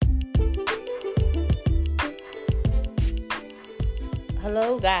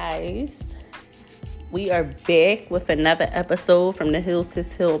Hello guys, we are back with another episode from the Hills to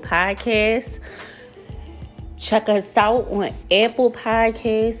Hill podcast. Check us out on Apple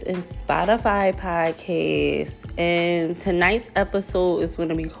Podcasts and Spotify Podcasts. And tonight's episode is going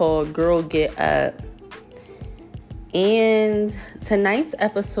to be called Girl Get Up. And tonight's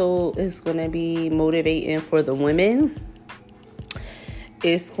episode is going to be motivating for the women.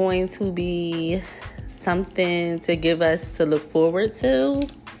 It's going to be something to give us to look forward to.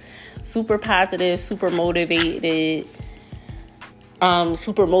 Super positive, super motivated,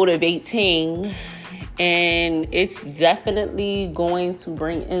 super motivating. And it's definitely going to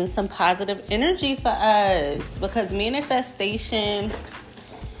bring in some positive energy for us, because manifestation,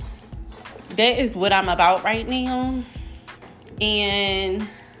 that is what I'm about right now. And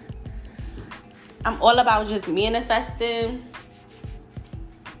I'm all about just manifesting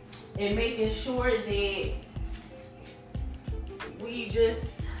and making sure that we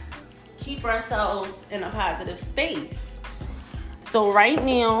just keep ourselves in a positive space. So right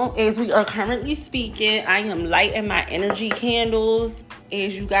now, as we are currently speaking, I am lighting my energy candles.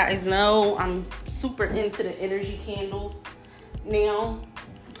 As you guys know, I'm super into the energy candles now,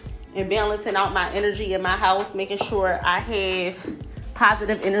 and balancing out my energy in my house, making sure I have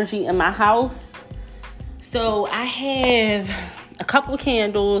positive energy in my house. So I have a couple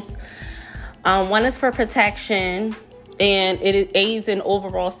candles. One is for protection, and it aids in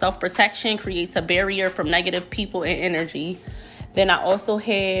overall self-protection, creates a barrier from negative people and energy. Then I also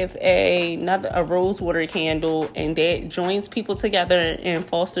have a rosewater candle, and that joins people together and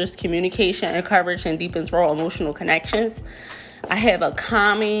fosters communication and courage and deepens raw emotional connections. I have a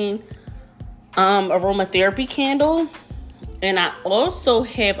calming aromatherapy candle, and I also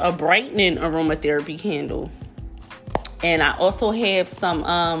have a brightening aromatherapy candle. And I also have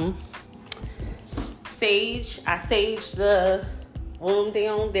some sage. I saged the room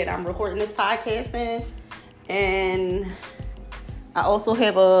down that I'm recording this podcast in. And I also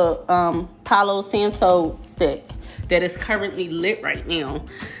have a Palo Santo stick that is currently lit right now.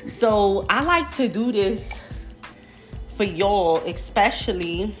 So I like to do this for y'all,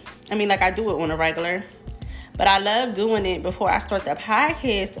 especially. I mean, like, I do it on a regular, but I love doing it before I start the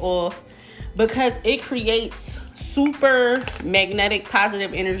podcast off, because it creates super magnetic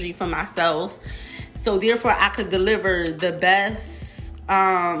positive energy for myself. So therefore I could deliver the best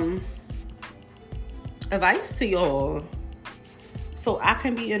advice to y'all, so I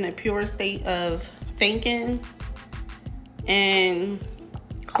can be in a pure state of thinking, and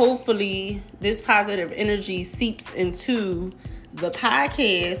hopefully this positive energy seeps into the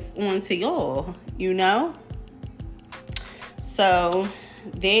podcast onto y'all, you know? So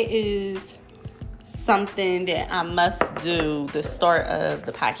that is something that I must do, the start of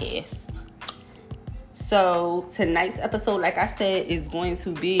the podcast. So tonight's episode, like I said, is going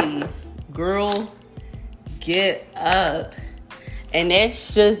to be Girl Get Up. And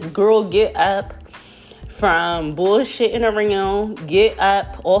that's just girl get up from bullshitting around. Get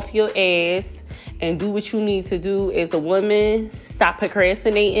up off your ass and do what you need to do as a woman. Stop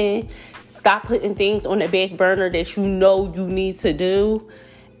procrastinating. Stop putting things on the back burner that you know you need to do.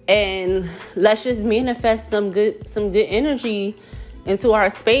 And let's just manifest some good energy into our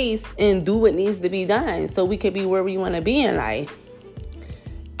space and do what needs to be done so we can be where we want to be in life.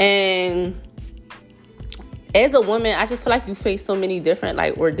 And as a woman, I just feel like you face so many different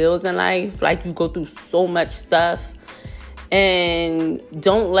ordeals in life. Like, you go through so much stuff, and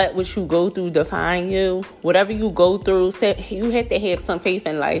don't let what you go through define you. Whatever you go through, you have to have some faith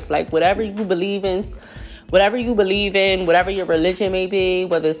in life. Like, whatever you believe in, whatever your religion may be,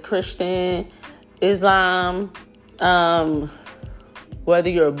 whether it's Christian, Islam, whether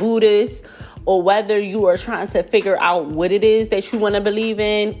you're a Buddhist, or whether you are trying to figure out what it is that you want to believe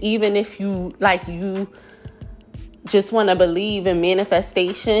in, even if you just want to believe in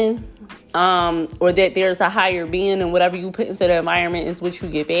manifestation, or that there's a higher being, and whatever you put into the environment is what you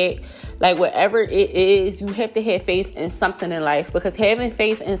get back. Like, whatever it is, you have to have faith in something in life, because having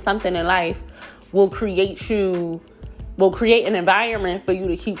faith in something in life will create an environment for you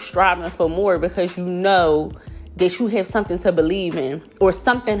to keep striving for more, because you know that you have something to believe in, or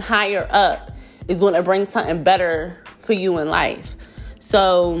something higher up is going to bring something better for you in life.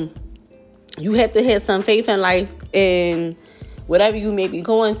 So you have to have some faith in life, and whatever you may be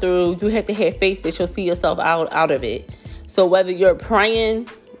going through, you have to have faith that you'll see yourself out of it. So whether you're praying,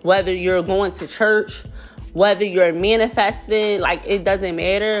 whether you're going to church, whether you're manifesting, it doesn't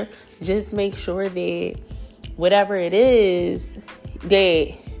matter. Just make sure that whatever it is,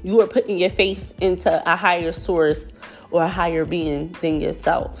 that you are putting your faith into a higher source or a higher being than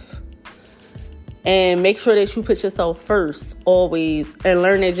yourself. And make sure that you put yourself first always, and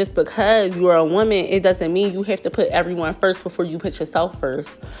learn that just because you're a woman, it doesn't mean you have to put everyone first before you put yourself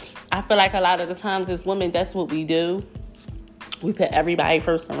first. I feel like a lot of the times as women, that's what we do. We put everybody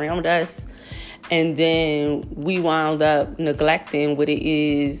first around us, and then we wound up neglecting what it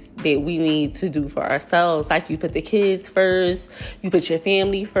is that we need to do for ourselves. Like, you put the kids first, you put your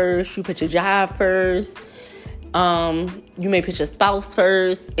family first, you put your job first. You may put your spouse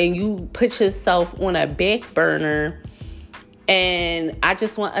first, and you put yourself on a back burner. And I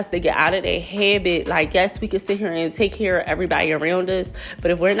just want us to get out of that habit. Like, yes, we can sit here and take care of everybody around us,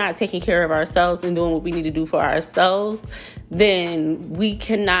 but if we're not taking care of ourselves and doing what we need to do for ourselves, then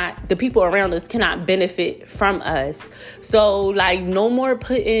the people around us cannot benefit from us. So, like,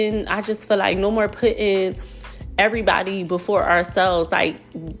 I just feel like no more putting everybody before ourselves. Like,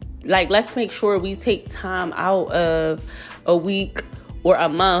 let's make sure we take time out of a week or a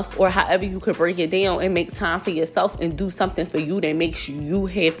month, or however you could break it down, and make time for yourself and do something for you that makes you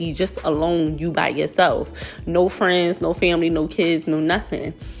happy, just alone, you by yourself. No friends, no family, no kids, no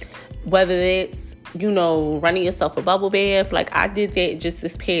nothing. Whether it's, running yourself a bubble bath. Like, I did that just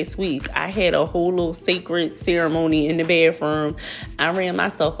this past week. I had a whole little sacred ceremony in the bathroom. I ran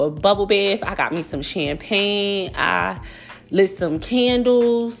myself a bubble bath. I got me some champagne. I lit some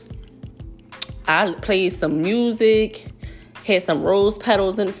candles. I played some music. Had some rose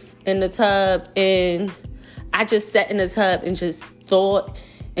petals in the tub, and I just sat in the tub and just thought,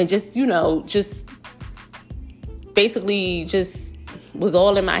 and just basically just was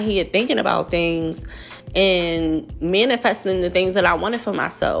all in my head thinking about things and manifesting the things that I wanted for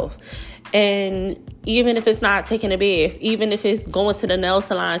myself. And even if it's not taking a bath, even if it's going to the nail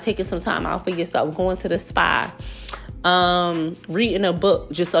salon, taking some time out for yourself, going to the spa, reading a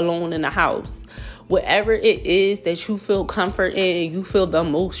book just alone in the house. Whatever it is that you feel comfort in and you feel the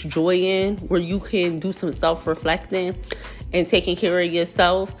most joy in, where you can do some self-reflecting and taking care of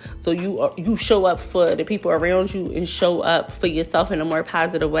yourself, so you show up for the people around you and show up for yourself in a more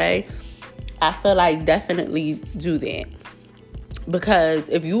positive way, I feel like definitely do that. Because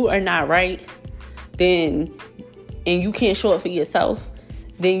if you are not right, then, and you can't show up for yourself,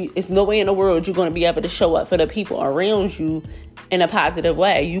 then it's no way in the world you're going to be able to show up for the people around you in a positive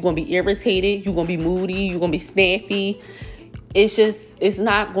way. You're going to be irritated. You're going to be moody. You're going to be snappy. It's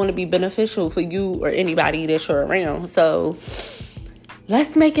not going to be beneficial for you or anybody that you're around. So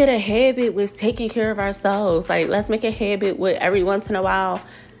let's make it a habit with taking care of ourselves. Like, let's make a habit with every once in a while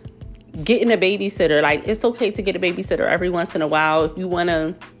getting a babysitter. Like, it's okay to get a babysitter every once in a while if you want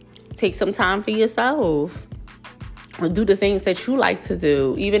to take some time for yourself. Or do the things that you like to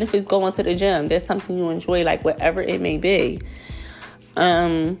do. Even if it's going to the gym, there's something you enjoy, like whatever it may be.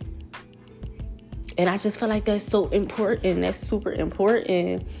 And I just feel like that's so important. That's super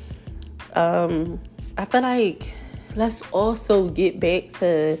important. I feel like let's also get back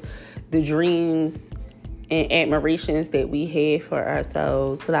to the dreams and admirations that we have for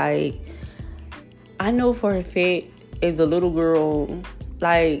ourselves. Like, I know for a fact, as a little girl,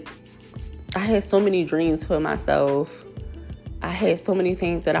 like, I had so many dreams for myself. I had so many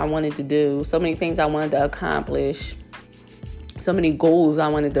things that I wanted to do, so many things I wanted to accomplish, so many goals I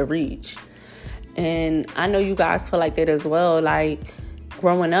wanted to reach. And I know you guys feel like that as well. Like,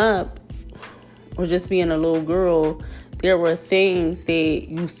 growing up or just being a little girl, there were things that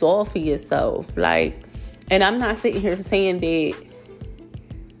you saw for yourself. Like, and I'm not sitting here saying that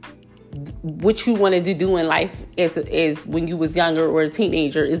what you wanted to do in life as when you was younger or a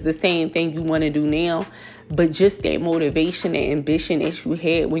teenager is the same thing you want to do now, but just that motivation and ambition that you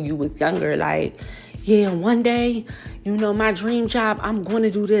had when you was younger. Like, yeah, one day, my dream job, I'm going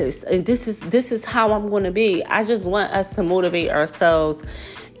to do this, and this is how I'm going to be. I just want us to motivate ourselves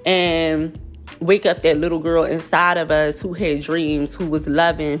and wake up that little girl inside of us who had dreams, who was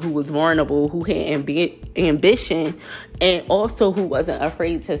loving, who was vulnerable, who had ambition, and also who wasn't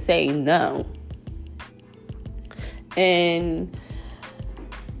afraid to say no. And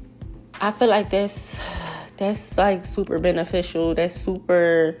I feel like that's like super beneficial. That's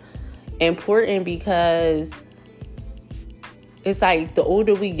super important, because it's like the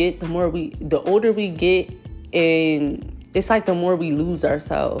older we get, and it's like the more we lose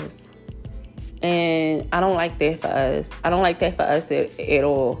ourselves. And I don't like that for us. I don't like that for us at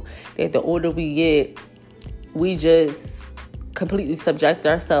all. That the older we get, we just completely subject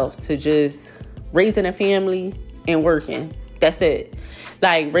ourselves to just raising a family and working. That's it.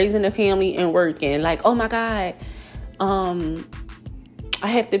 Like, raising a family and working. Like, oh my God, I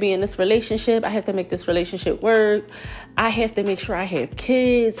have to be in this relationship. I have to make this relationship work. I have to make sure I have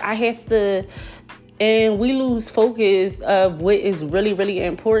kids. And we lose focus of what is really, really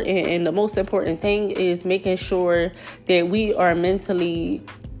important. And the most important thing is making sure that we are mentally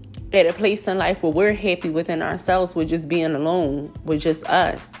at a place in life where we're happy within ourselves with just being alone, with just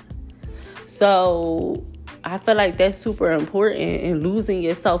us. So I feel like that's super important. And losing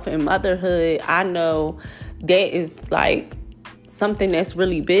yourself in motherhood, I know that is like something that's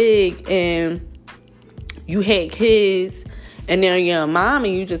really big. And you had kids, and now you're a mom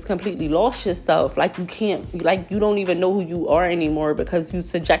and you just completely lost yourself. Like you don't even know who you are anymore because you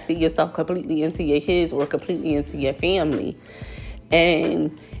subjected yourself completely into your kids or completely into your family.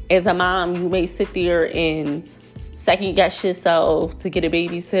 And as a mom, you may sit there and second guess yourself to get a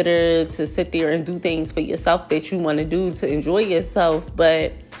babysitter, to sit there and do things for yourself that you want to do to enjoy yourself.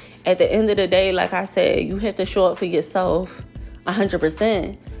 But at the end of the day, like I said, you have to show up for yourself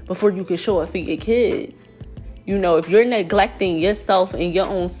 100% before you can show up for your kids. You know, if you're neglecting yourself and your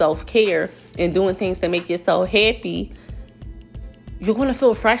own self-care and doing things to make yourself happy, you're going to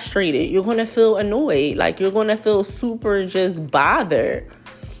feel frustrated. You're going to feel annoyed. Like, you're going to feel super just bothered.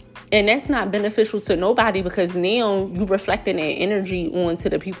 And that's not beneficial to nobody, because now you're reflecting that energy onto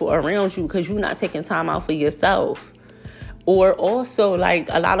the people around you because you're not taking time out for yourself. Or also, like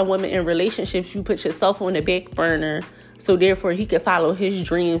a lot of women in relationships, you put yourself on the back burner so therefore he can follow his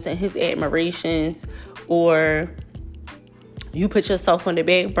dreams and his admirations. Or you put yourself on the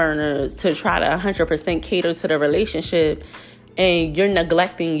back burner to try to 100% cater to the relationship, and you're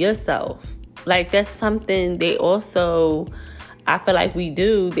neglecting yourself. Like, that's something that also I feel like we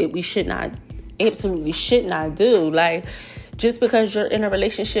do that we absolutely should not do. Like, just because you're in a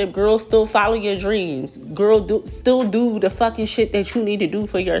relationship, girl, still follow your dreams. Girl, still do the fucking shit that you need to do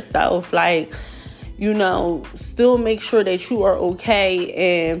for yourself. Like, you know, still make sure that you are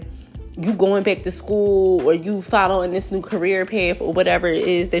okay and you going back to school or you following this new career path or whatever it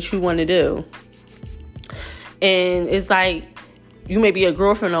is that you want to do. And it's like, you may be a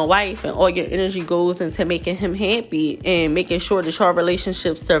girlfriend or wife and all your energy goes into making him happy and making sure that your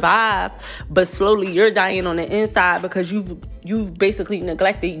relationship survive, but slowly you're dying on the inside because you've basically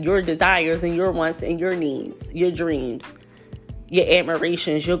neglected your desires and your wants and your needs, your dreams, your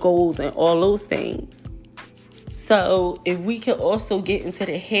admirations, your goals, and all those things. So if we could also get into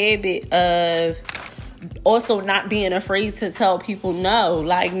the habit of also not being afraid to tell people no,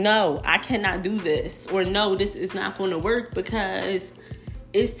 like, no, I cannot do this, or no, this is not going to work, because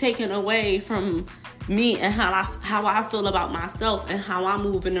it's taken away from me and how I feel about myself and how I'm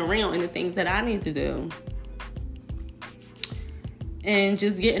moving around and the things that I need to do. And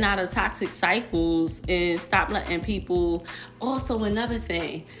just getting out of toxic cycles and stop letting people. Also, another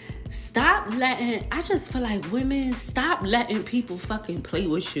thing, I just feel like women, stop letting people fucking play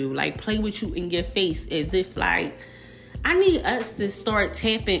with you. Like, play with you in your face as if, like, I need us to start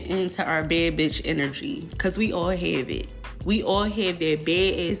tapping into our bad bitch energy, because we all have it. We all have that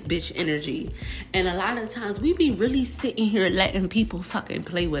bad-ass bitch energy. And a lot of times we be really sitting here letting people fucking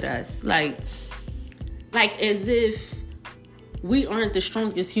play with us. Like as if we aren't the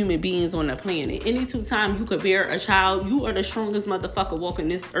strongest human beings on the planet. Any two times you could bear a child, you are the strongest motherfucker walking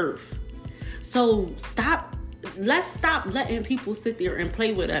this earth. So let's stop letting people sit there and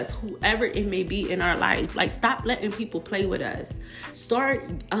play with us, whoever it may be in our life. Like, stop letting people play with us. Start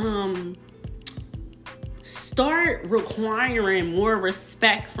requiring more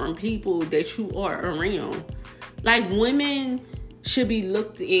respect from people that you are around. Like, women should be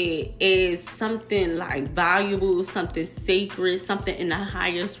looked at as something like valuable, something sacred, something in the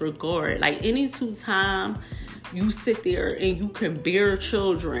highest regard. Like, any two time you sit there and you can bear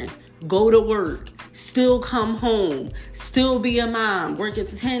children, go to work, still come home, still be a mom, work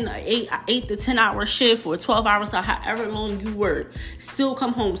at 8 to 10 hour shift or 12 hours or however long you work, still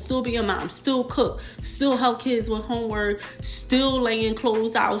come home, still be a mom, still cook, still help kids with homework, still laying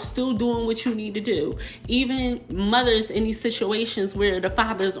clothes out, still doing what you need to do. Even mothers in these situations where the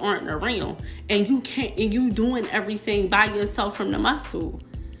fathers aren't around and you doing everything by yourself from the muscle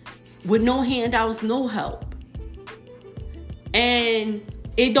with no handouts, no help. And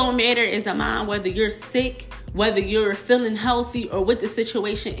it don't matter as a mom whether you're sick, whether you're feeling healthy, or what the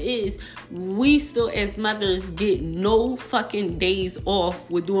situation is. We still as mothers get no fucking days off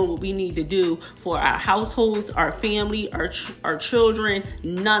with doing what we need to do for our households, our family, our children.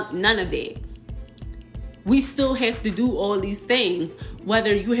 None of that. We still have to do all these things,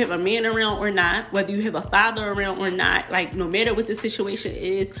 whether you have a man around or not, whether you have a father around or not. Like, no matter what the situation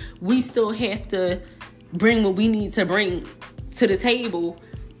is, we still have to bring what we need to bring to the table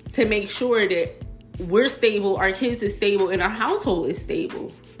to make sure that we're stable, our kids is stable, and our household is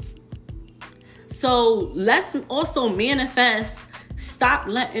stable. So let's also manifest Stop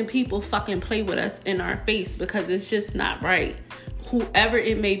letting people fucking play with us in our face, because it's just not right. Whoever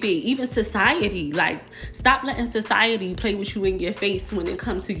it may be, even society, like, stop letting society play with you in your face when it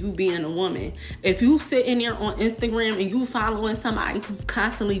comes to you being a woman. If you sit in there on Instagram and you following somebody who's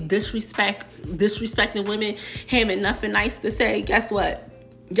constantly disrespecting women, having nothing nice to say, guess what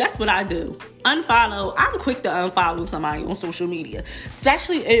I do? Unfollow. I'm quick to unfollow somebody on social media,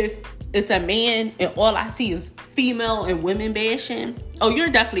 especially if it's a man and all I see is female and women bashing. Oh, you're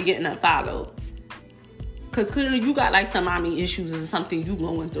definitely getting unfollowed. Because clearly you got like some mommy issues or something you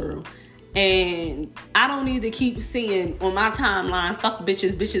going through. And I don't need to keep seeing on my timeline, fuck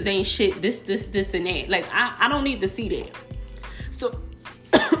bitches, bitches ain't shit, this, and that. Like, I don't need to see that. So,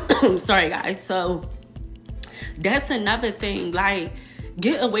 sorry guys. So, that's another thing. Like,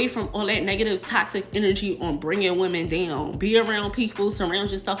 get away from all that negative, toxic energy on bringing women down. Be around people, surround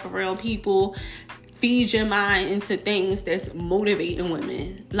yourself around people. Feed your mind into things that's motivating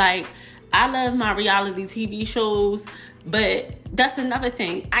women. Like, I love my reality TV shows, but that's another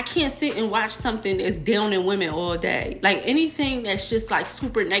thing. I can't sit and watch something that's downing women all day. Like, anything that's just like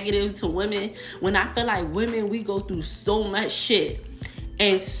super negative to women, when I feel like women, we go through so much shit.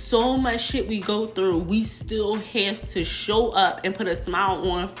 And so much shit we go through, we still have to show up and put a smile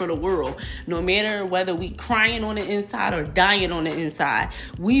on for the world. No matter whether we crying on the inside or dying on the inside.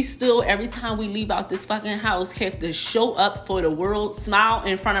 We still, every time we leave out this fucking house, have to show up for the world, smile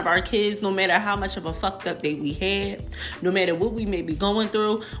in front of our kids, no matter how much of a fucked up day we had, no matter what we may be going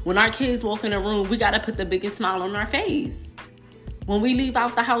through. When our kids walk in the room, we got to put the biggest smile on our face. When we leave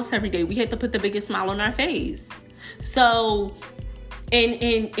out the house every day, we have to put the biggest smile on our face. So...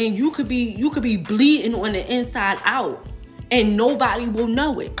 And you could be bleeding on the inside out and nobody will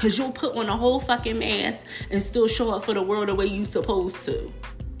know it, because you'll put on a whole fucking mask and still show up for the world the way you supposed to.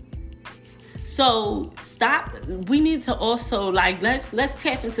 So stop. We need to also, like, let's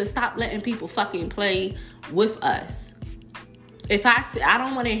tap into stop letting people fucking play with us. If I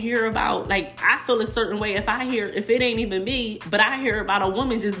don't want to hear about, like, I feel a certain way if it ain't even me, but I hear about a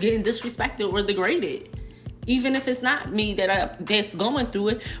woman just getting disrespected or degraded. Even if it's not me that's going through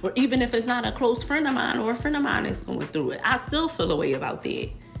it, or even if it's not a close friend of mine or a friend of mine that's going through it, I still feel a way about that.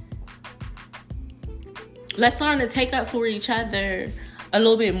 Let's learn to take up for each other a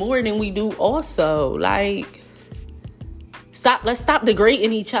little bit more than we do also. Like, let's stop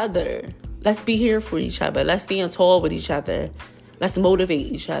degrading each other. Let's be here for each other. Let's stand tall with each other. Let's motivate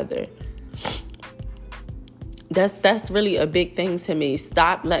each other. That's really a big thing to me.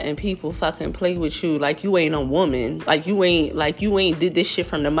 Stop letting people fucking play with you like you ain't a woman. Like you ain't did this shit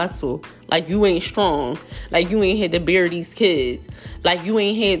from the muscle. Like you ain't strong. Like you ain't had to bear these kids. Like you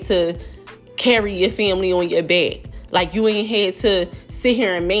ain't had to carry your family on your back. Like you ain't had to sit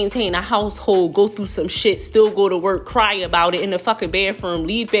here and maintain a household, go through some shit, still go to work, cry about it in the fucking bathroom,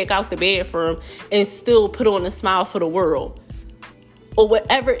 leave back out the bathroom, and still put on a smile for the world. Or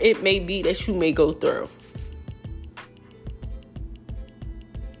whatever it may be that you may go through.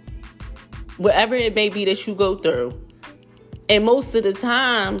 Whatever it may be that you go through. And most of the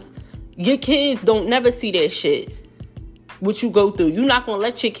times, your kids don't never see that shit. What you go through. You're not going to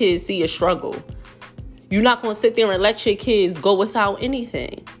let your kids see a struggle. You're not going to sit there and let your kids go without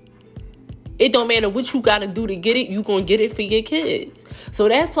anything. It don't matter what you got to do to get it. You're going to get it for your kids. So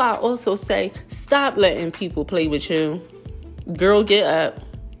that's why I also say, stop letting people play with you. Girl, get up.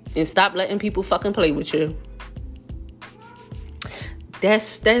 And stop letting people fucking play with you. I'm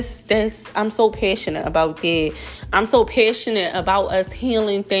so passionate about that. I'm so passionate about us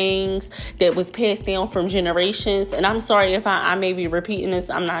healing things that was passed down from generations. And I'm sorry if I may be repeating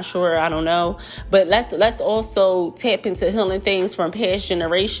this. I'm not sure. I don't know. But let's also tap into healing things from past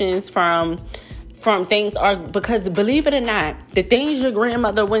generations, from things because believe it or not, the things your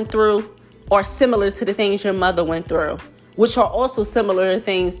grandmother went through are similar to the things your mother went through, which are also similar to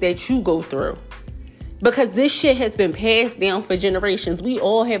things that you go through. Because this shit has been passed down for generations. We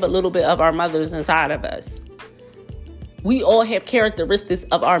all have a little bit of our mothers inside of us. We all have characteristics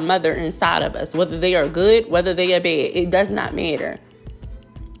of our mother inside of us. Whether they are good, whether they are bad. It does not matter.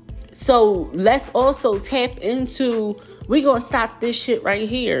 So let's also tap into, we're going to stop this shit right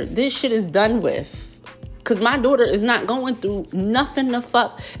here. This shit is done with. Because my daughter is not going through nothing the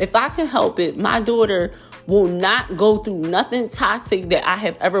fuck. If I can help it, my daughter will not go through nothing toxic that I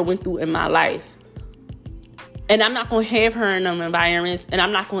have ever went through in my life. And I'm not going to have her in them environments. And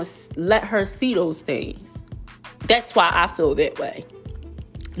I'm not going to let her see those things. That's why I feel that way.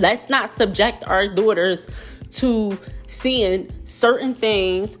 Let's not subject our daughters to seeing certain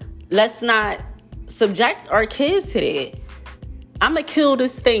things. Let's not subject our kids to that. I'm going to kill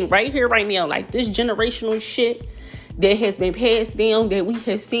this thing right here, right now. Like this generational shit that has been passed down, that we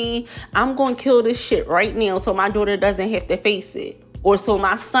have seen, I'm going to kill this shit right now so my daughter doesn't have to face it. Or so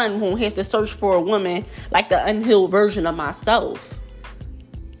my son won't have to search for a woman like the unhealed version of myself.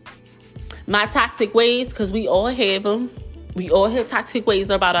 My toxic ways, because we all have them. We all have toxic ways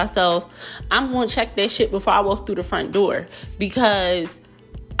about ourselves. I'm going to check that shit before I walk through the front door. Because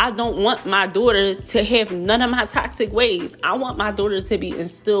I don't want my daughter to have none of my toxic ways. I want my daughter to be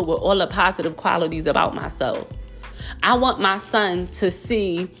instilled with all the positive qualities about myself. I want my son to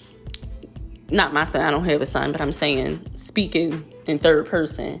see, not my son, I don't have a son, but I'm saying, speaking in third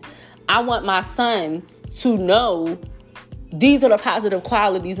person, I want my son to know these are the positive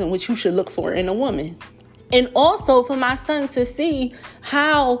qualities in which you should look for in a woman. And also for my son to see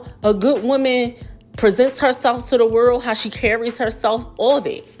how a good woman presents herself to the world, how she carries herself, all of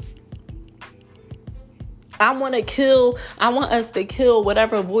it. I want us to kill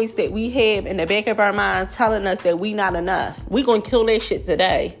whatever voice that we have in the back of our minds telling us that we not enough. We gonna kill that shit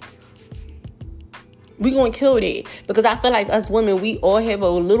today. We gonna kill that. Because I feel like us women, we all have a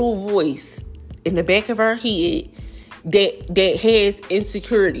little voice in the back of our head that has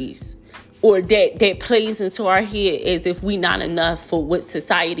insecurities. Or that plays into our head as if we not enough for what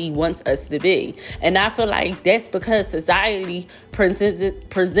society wants us to be. And I feel like that's because society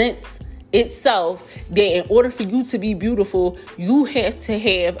presents itself that in order for you to be beautiful, you have to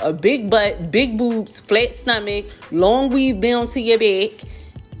have a big butt, big boobs, flat stomach, long weave down to your back.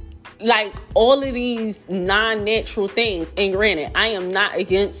 Like all of these non-natural things. And granted, I am not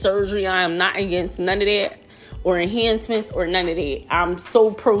against surgery. I am not against none of that. Or enhancements or none of that. I'm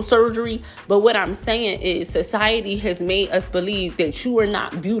so pro-surgery. But what I'm saying is society has made us believe that you are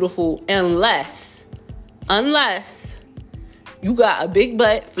not beautiful unless you got a big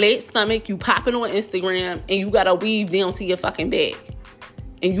butt, flat stomach, you popping on Instagram, and you got a weave down to your fucking back.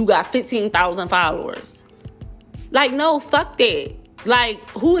 And you got 15,000 followers. Like, no, fuck that. Like,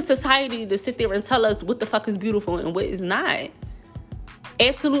 who is society to sit there and tell us what the fuck is beautiful and what is not?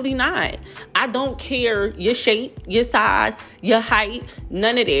 Absolutely not. I don't care your shape, your size, your height,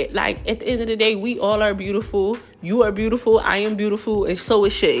 none of that. Like, at the end of the day, we all are beautiful. You are beautiful. I am beautiful. And so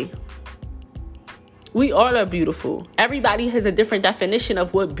is she. We all are beautiful. Everybody has a different definition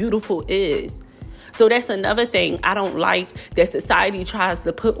of what beautiful is. So that's another thing I don't like that society tries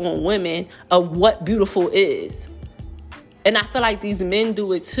to put on women of what beautiful is. And I feel like these men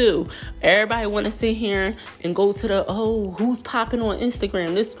do it too. Everybody want to sit here and go to the, who's popping on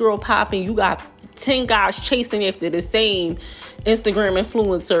Instagram? This girl popping. You got 10 guys chasing after the same Instagram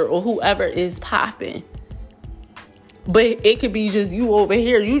influencer or whoever is popping. But it could be just you over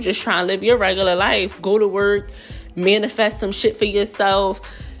here. You just trying to live your regular life. Go to work. Manifest some shit for yourself.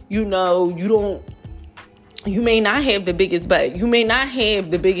 You know, you may not have the biggest butt. You may not have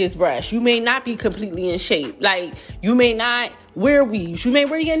the biggest breast. You may not be completely in shape. Like, you may not wear weaves. You may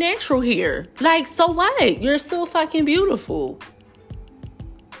wear your natural hair. Like, so what? You're still fucking beautiful.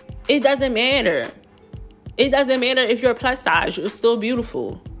 It doesn't matter. It doesn't matter if you're plus size. You're still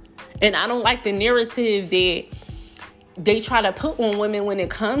beautiful. And I don't like the narrative that they try to put on women when it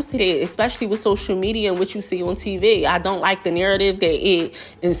comes to that, especially with social media and what you see on TV. I don't like the narrative that it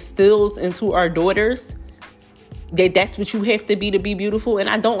instills into our daughters. That's what you have to be beautiful. And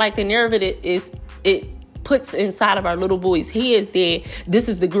I don't like the narrative that it puts inside of our little boys' heads that this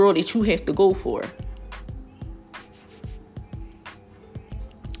is the girl that you have to go for.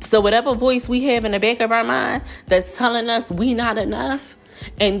 So whatever voice we have in the back of our mind that's telling us we not enough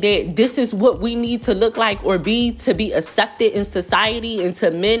and that this is what we need to look like or be to be accepted in society and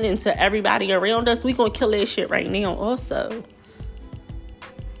to men and to everybody around us, we gonna kill that shit right now also.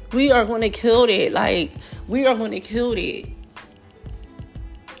 We are going to kill that. Like, we are going to kill that.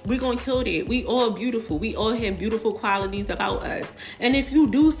 We're going to kill that. We all beautiful. We all have beautiful qualities about us. And if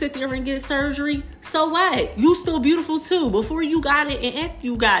you do sit there and get surgery, so what? You still beautiful too. Before you got it and after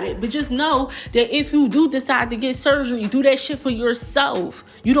you got it. But just know that if you do decide to get surgery, do that shit for yourself.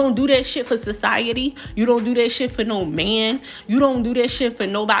 You don't do that shit for society. You don't do that shit for no man. You don't do that shit for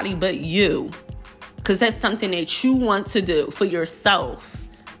nobody but you. Because that's something that you want to do for yourself.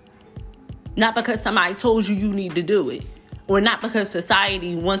 Not because somebody told you you need to do it. Or not because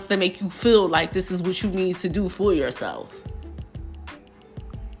society wants to make you feel like this is what you need to do for yourself.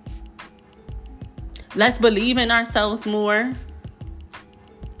 Let's believe in ourselves more.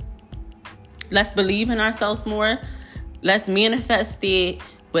 Let's believe in ourselves more. Let's manifest it.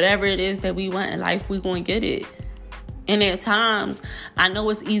 Whatever it is that we want in life, we're going to get it. And at times, I know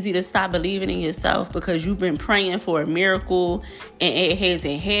it's easy to stop believing in yourself because you've been praying for a miracle and it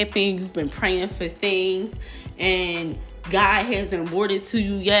hasn't happened. You've been praying for things and God hasn't brought it to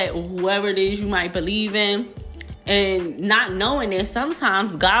you yet, or whoever it is you might believe in. And not knowing that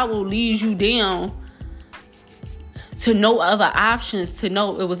sometimes God will lead you down to no other options to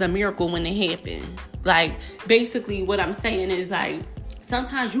know it was a miracle when it happened. Like, basically what I'm saying is, like,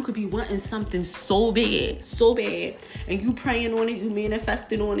 sometimes you could be wanting something so bad, and you praying on it, you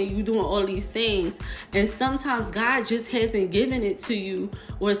manifesting on it, you doing all these things, and sometimes God just hasn't given it to you,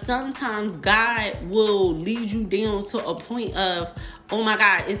 or sometimes God will lead you down to a point of, oh my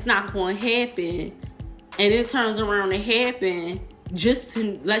God, it's not going to happen, and it turns around and happen just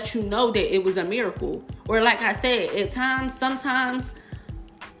to let you know that it was a miracle. Or like I said, at times, sometimes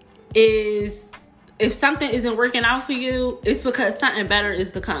if something isn't working out for you, it's because something better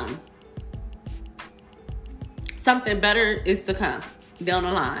is to come. Something better is to come down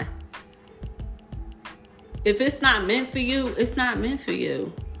the line. If it's not meant for you, it's not meant for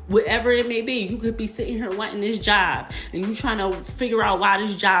you. Whatever it may be, you could be sitting here wanting this job and you trying to figure out why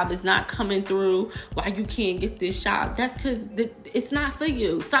this job is not coming through, why you can't get this job. That's because it's not for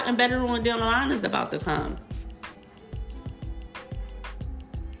you. Something better on down the line is about to come.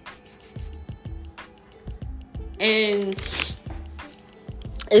 And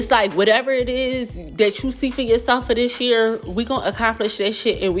it's like, whatever it is that you see for yourself for this year, we going to accomplish that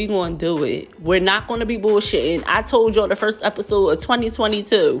shit and we going to do it. We're not going to be bullshitting. I told y'all the first episode of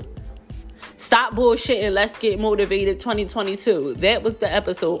 2022. Stop bullshitting. Let's get motivated 2022. That was the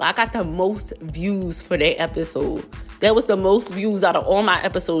episode. I got the most views for that episode. That was the most views out of all my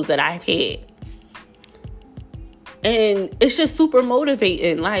episodes that I've had. And it's just super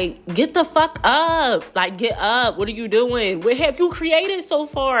motivating. Like, get the fuck up. Like, get up. What are you doing? What have you created so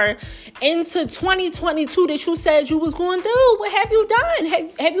far into 2022 that you said you was going to do? What have you done?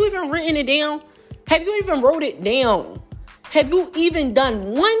 Have you even written it down? Have you even wrote it down? Have you even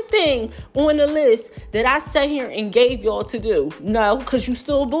done one thing on the list that I sat here and gave y'all to do? No, because you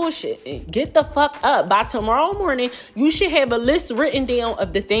still bullshitting. Get the fuck up. By tomorrow morning, you should have a list written down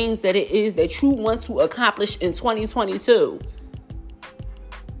of the things that it is that you want to accomplish in 2022.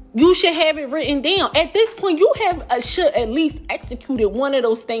 You should have it written down. At this point, you should at least executed one of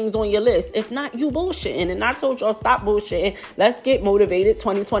those things on your list. If not, you bullshitting. And I told y'all, stop bullshitting. Let's get motivated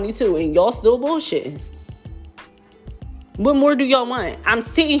 2022. And y'all still bullshitting. What more do y'all want? I'm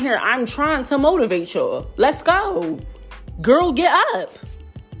sitting here. I'm trying to motivate y'all. Let's go. Girl, get up.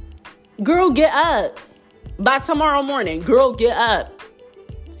 Girl, get up. By tomorrow morning, girl, get up.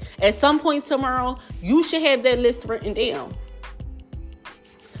 At some point tomorrow, you should have that list written down.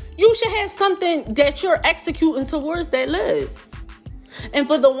 You should have something that you're executing towards that list. And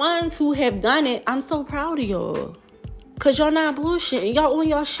for the ones who have done it, I'm so proud of y'all. Because y'all not bullshitting. Y'all on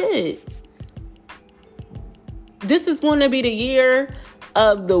y'all shit. This is going to be the year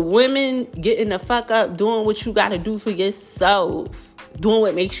of the women getting the fuck up, doing what you got to do for yourself, doing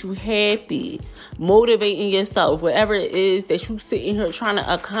what makes you happy, motivating yourself, whatever it is that you sitting here trying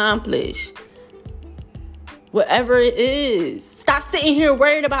to accomplish. Whatever it is. Stop sitting here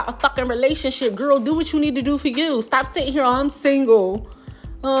worried about a fucking relationship. Girl, do what you need to do for you. Stop sitting here, I'm single.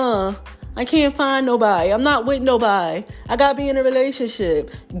 I can't find nobody. I'm not with nobody. I got to be in a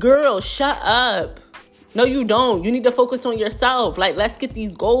relationship. Girl, shut up. No, you don't. You need to focus on yourself. Like, let's get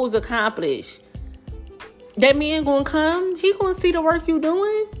these goals accomplished. That man gonna come. He gonna see the work you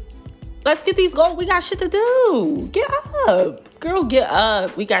doing. Let's get these goals. We got shit to do. Get up. Girl, get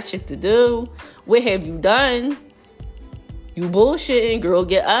up. We got shit to do. What have you done? You bullshitting. Girl,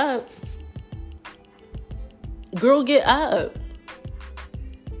 get up. Girl, get up.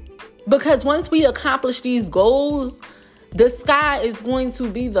 Because once we accomplish these goals, the sky is going to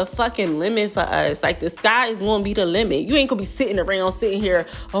be the fucking limit for us. Like, the sky is going to be the limit. You ain't going to be sitting here,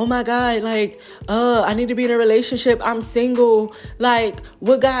 oh my God, like, I need to be in a relationship. I'm single. Like,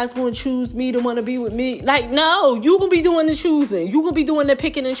 what guy's going to choose me to want to be with me? Like, no, you going to be doing the choosing. You going to be doing the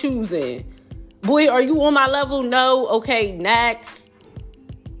picking and choosing. Boy, are you on my level? No. Okay, next.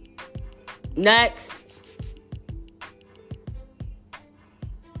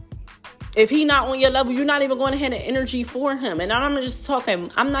 If he not on your level, you're not even going to have the energy for him. And I'm not just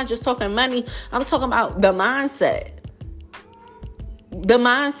talking money. I'm talking about the mindset. The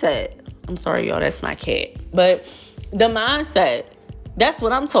mindset. I'm sorry, y'all. That's my cat. But the mindset. That's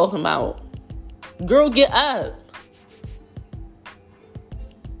what I'm talking about. Girl, get up.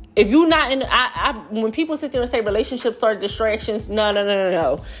 If you're not in, when people sit there and say relationships are distractions, no.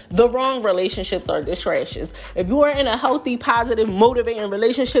 The wrong relationships are distractions. If you are in a healthy, positive, motivating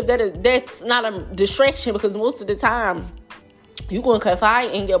relationship, that's not a distraction, because most of the time you're going to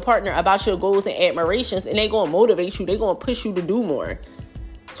confide in your partner about your goals and admirations, and they're going to motivate you. They're going to push you to do more.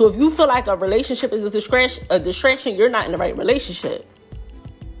 So if you feel like a relationship is a distraction, you're not in the right relationship.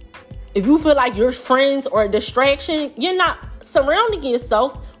 If you feel like your friends are a distraction, you're not surrounding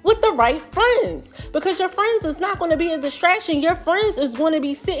yourself with the right friends, because your friends is not going to be a distraction. Your friends is going to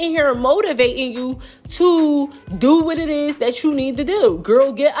be sitting here motivating you to do what it is that you need to do.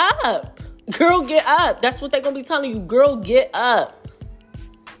 Girl, get up. Girl, get up. That's what they're going to be telling you. Girl, get up.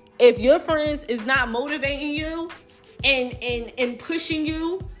 If your friends is not motivating you and pushing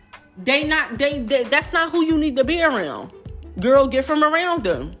you, that's not who you need to be around. Girl, get from around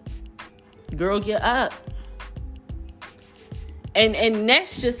them. Girl, get up. And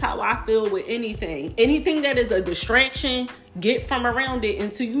that's just how I feel with anything. Anything that is a distraction, get from around it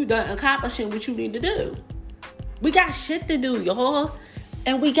until you done accomplishing what you need to do. We got shit to do, y'all.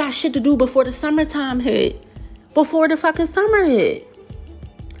 And we got shit to do before the summertime hit. Before the fucking summer hit.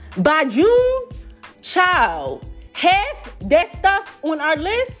 By June, child, half that stuff on our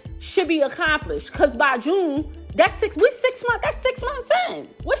list should be accomplished. Because by June, that's 6 months in.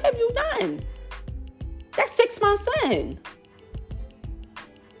 What have you done? That's 6 months in.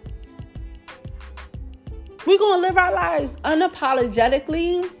 We're going to live our lives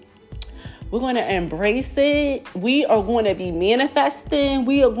unapologetically. We're going to embrace it. We are going to be manifesting.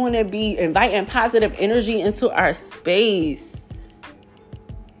 We are going to be inviting positive energy into our space.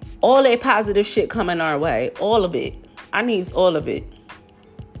 All that positive shit coming our way. All of it. I need all of it.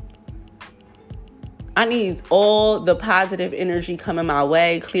 I need all the positive energy coming my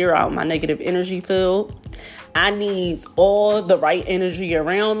way. Clear out my negative energy field. I need all the right energy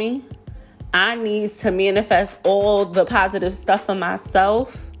around me. I need to manifest all the positive stuff for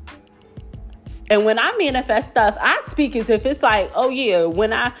myself. And when I manifest stuff, I speak as if it's like, oh yeah,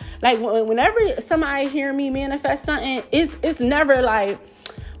 whenever somebody hear me manifest something, it's never like,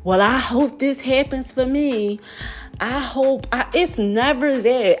 well, I hope this happens for me. It's never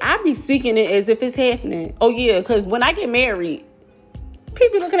that. I be speaking it as if it's happening. Oh yeah, because when I get married,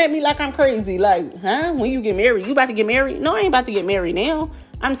 people looking at me like I'm crazy. Like, huh? When you get married, you about to get married? No, I ain't about to get married now.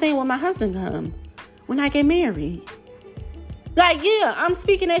 I'm saying when my husband come, when I get married. Like, yeah, I'm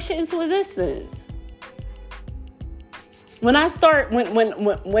speaking that shit into existence. When I start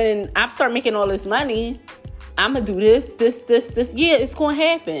making all this money, I'm going to do this. Yeah, it's going to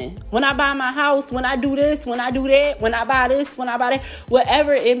happen. When I buy my house, when I do this, when I do that, when I buy this, when I buy that,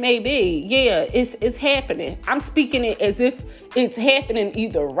 whatever it may be. Yeah, it's happening. I'm speaking it as if it's happening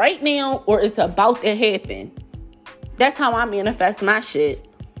either right now or it's about to happen. That's how I manifest my shit.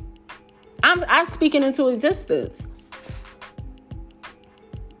 I'm speaking into existence.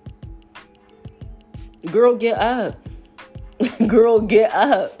 Girl, get up. Girl, get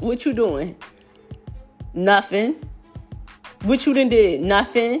up. What you doing? Nothing. What you done did?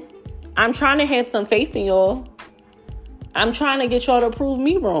 Nothing. I'm trying to have some faith in y'all. I'm trying to get y'all to prove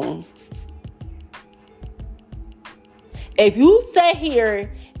me wrong. If you sat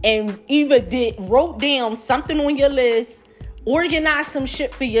here and either wrote down something on your list, organized some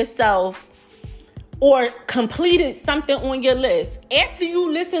shit for yourself, or completed something on your list, after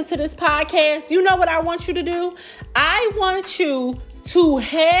you listen to this podcast, you know what I want you to do? I want you to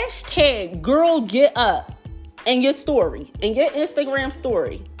hashtag girl get up in your story, in your Instagram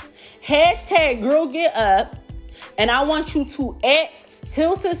story. Hashtag girl get up. And I want you to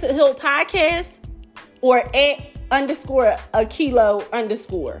 @Hill Sister Hill Podcast or @_a_kilo_.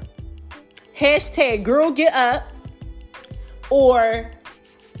 Hashtag girl get up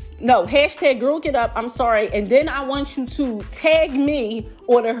hashtag girl get up. I'm sorry. And then I want you to tag me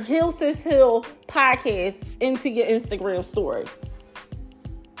or the Hill Sis Hill Podcast into your Instagram story.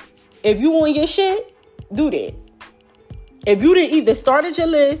 If you on your shit, do that. If you didn't either started your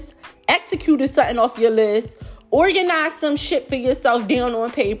list, executed something off your list, organized some shit for yourself down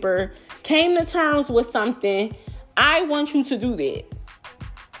on paper, came to terms with something, I want you to do that.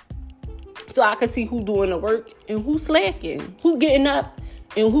 So I can see who doing the work and who slacking, who getting up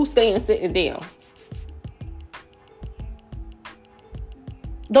and who staying sitting down.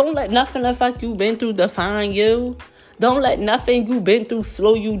 Don't let nothing affect you been through define you. Don't let nothing you been through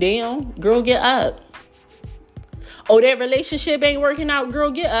slow you down. Girl, get up. Oh, that relationship ain't working out.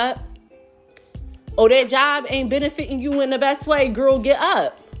 Girl, get up. Oh, that job ain't benefiting you in the best way. Girl, get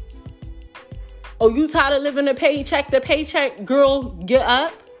up. Oh, you tired of living a paycheck to paycheck. Girl, get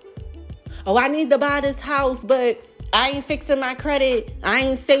up. Oh, I need to buy this house, but I ain't fixing my credit. I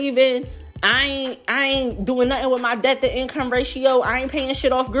ain't saving. I ain't doing nothing with my debt to income ratio. I ain't paying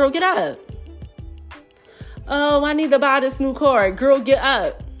shit off. Girl, get up. Oh, I need to buy this new car. Girl, get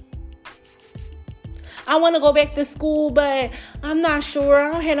up. I want to go back to school, but I'm not sure.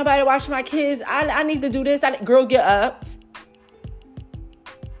 I don't have nobody to watch my kids. I need to do this. Girl, get up.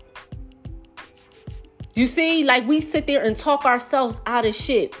 You see, like we sit there and talk ourselves out of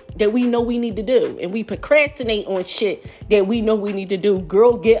shit that we know we need to do. And we procrastinate on shit that we know we need to do.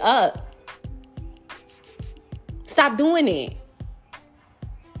 Girl, get up. Stop doing it.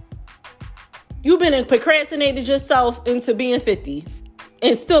 You've been procrastinated yourself into being 50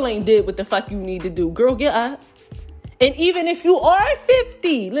 and still ain't did what the fuck you need to do. Girl, get up. And even if you are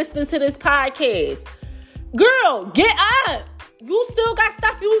 50 listening to this podcast, girl, get up. You still got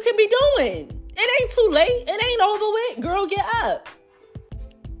stuff you can be doing. It ain't too late. It ain't over with. Girl, get up.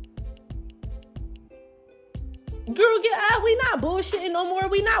 Girl, get up. We not bullshitting no more.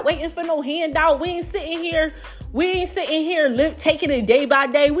 We not waiting for no handout. We ain't sitting here taking it day by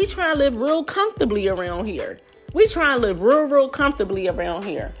day. We trying to live real comfortably around here. We trying to live real comfortably around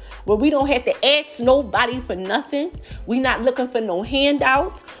here. Where we don't have to ask nobody for nothing. We not looking for no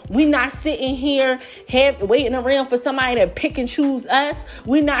handouts. We not sitting here waiting around for somebody to pick and choose us.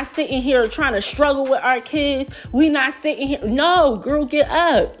 We not sitting here trying to struggle with our kids. We not sitting here. No, girl, get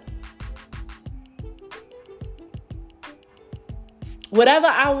up. Whatever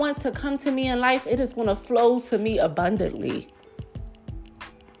I want to come to me in life, it is going to flow to me abundantly.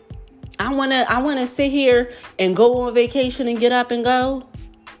 I want to sit here and go on vacation and get up and go.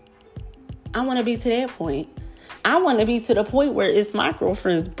 I want to be to that point. I want to be to the point where it's my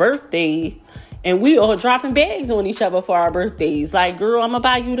girlfriend's birthday and we all dropping bags on each other for our birthdays. Like, girl, I'm going to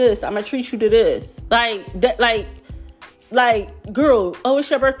buy you this. I'm going to treat you to this. Like, girl, oh, it's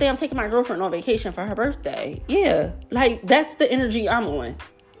your birthday. I'm taking my girlfriend on vacation for her birthday. Yeah. Like, that's the energy I'm on.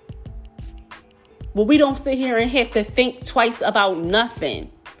 But we don't sit here and have to think twice about nothing.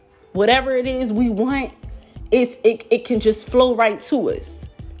 Whatever it is we want, it can just flow right to us.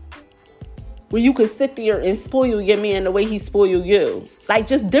 Where you could sit there and spoil your man the way he spoiled you. Like,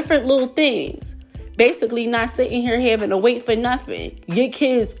 just different little things. Basically not sitting here having to wait for nothing. Your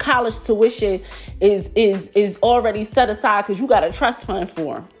kids' college tuition is already set aside because you got a trust fund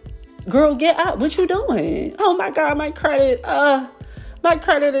for them. Girl, get up. What you doing? Oh my God, my credit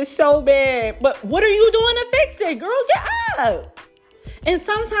is so bad. But what are you doing to fix it? Girl, get up. And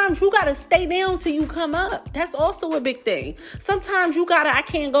sometimes you got to stay down till you come up. That's also a big thing. Sometimes I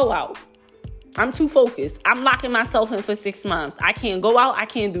can't go out. I'm too focused. I'm locking myself in for 6 months. I can't go out. I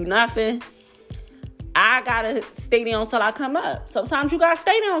can't do nothing. I got to stay down till I come up. Sometimes you got to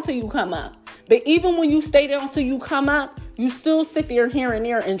stay down till you come up. But even when you stay down till you come up, you still sit there here and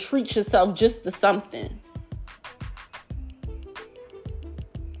there and treat yourself just to something.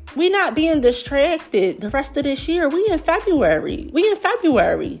 We not being distracted the rest of this year. We in February.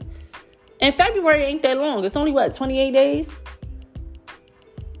 And February ain't that long. It's only, 28 days?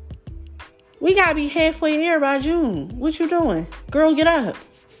 We got to be halfway there by June. What you doing? Girl, get up.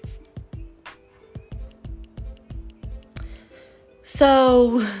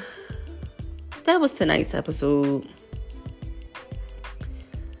 So, that was tonight's episode.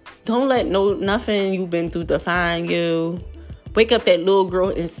 Don't let nothing you've been through define you. Wake up that little girl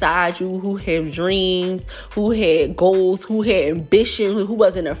inside you who have dreams, who had goals, who had ambition, who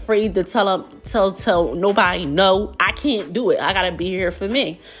wasn't afraid to tell nobody no. I can't do it. I gotta be here for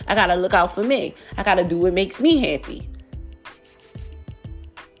me. I gotta look out for me. I gotta do what makes me happy.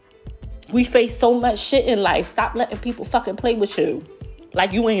 We face so much shit in life. Stop letting people fucking play with you.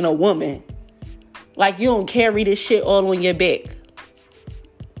 Like you ain't a woman. Like you don't carry this shit all on your back.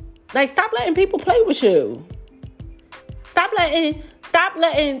 Like stop letting people play with you. Stop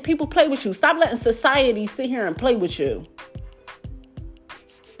letting people play with you. Stop letting society sit here and play with you.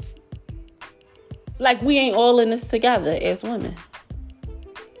 Like we ain't all in this together as women.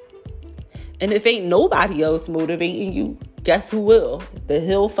 And if ain't nobody else motivating you, guess who will? The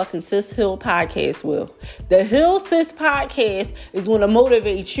Hill fucking Sis Hill podcast will. The Hill Sis podcast is going to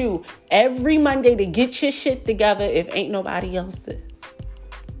motivate you every Monday to get your shit together if ain't nobody else is.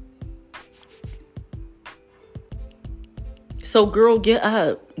 So girl, get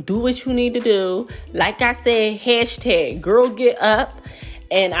up. Do what you need to do. Like I said, hashtag girl get up.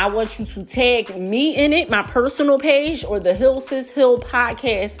 And I want you to tag me in it, my personal page, or the Hill Sis Hill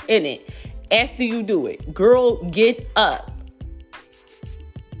podcast in it. After you do it, girl, get up.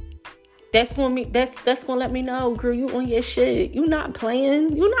 That's gonna let me know, girl, you on your shit. You not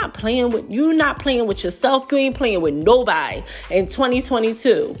playing. You're not playing with yourself. You ain't playing with nobody in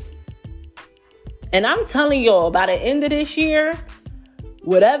 2022. And I'm telling y'all, by the end of this year,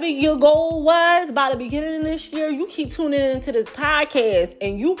 whatever your goal was by the beginning of this year, you keep tuning into this podcast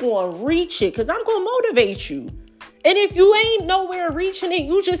and you going to reach it because I'm going to motivate you. And if you ain't nowhere reaching it,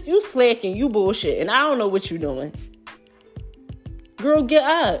 you slacking, you bullshit. And I don't know what you doing. Girl, get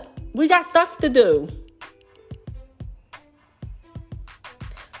up. We got stuff to do.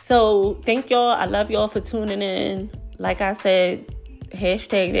 So thank y'all. I love y'all for tuning in. Like I said,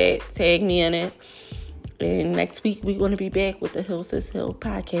 hashtag that, tag me in it. And next week we're going to be back with the Hill Sis Hill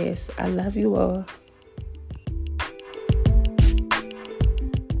podcast. I love you all.